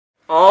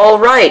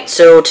Alright,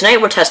 so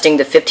tonight we're testing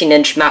the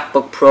 15-inch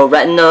MacBook Pro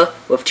Retina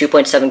with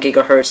 2.7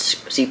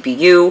 GHz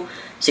CPU,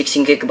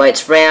 16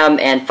 GB RAM,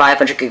 and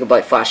 500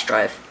 GB flash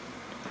drive.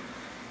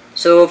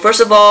 So first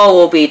of all,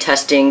 we'll be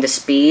testing the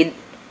speed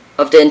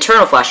of the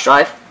internal flash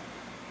drive.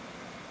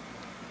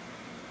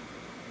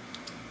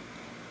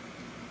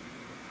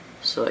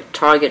 So a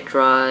target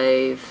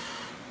drive.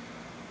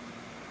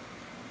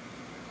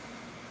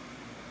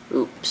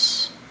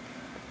 Oops.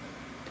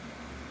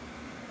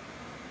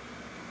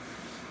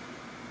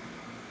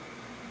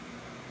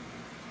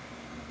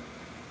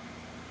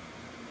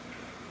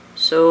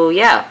 So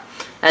yeah,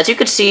 as you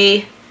can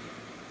see,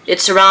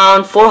 it's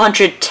around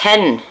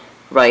 410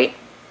 write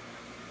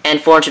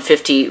and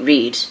 450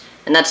 reads,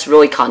 and that's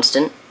really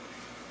constant.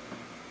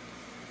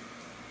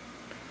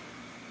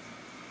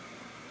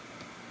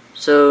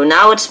 So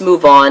now let's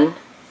move on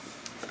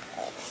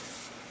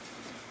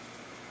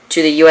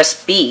to the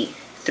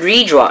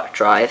USB3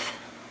 drive,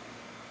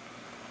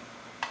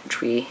 which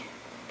we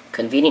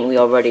conveniently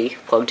already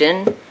plugged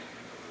in.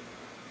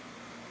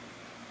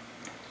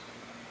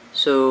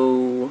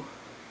 So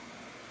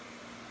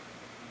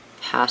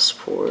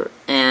passport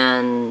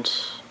and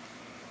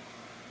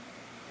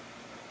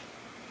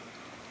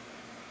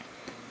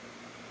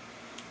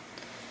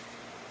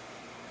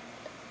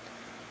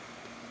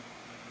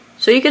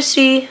so you can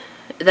see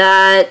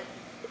that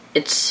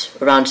it's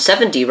around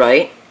 70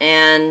 write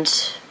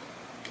and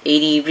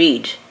 80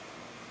 read.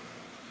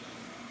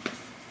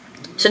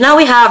 So now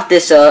we have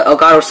this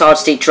Elgato solid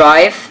state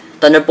drive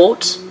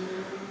Thunderbolt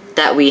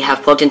that we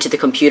have plugged into the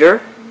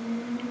computer,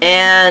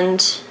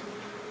 and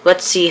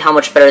let's see how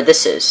much better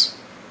this is.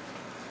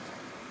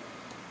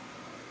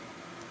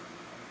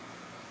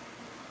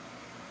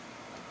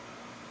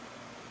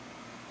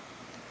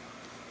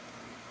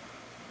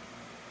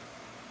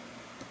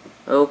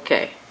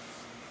 Okay.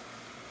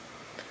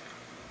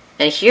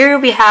 And here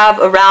we have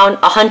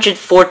around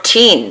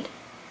 114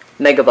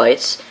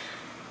 megabytes,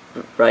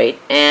 right,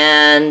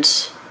 and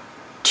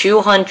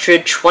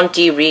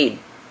 220 read.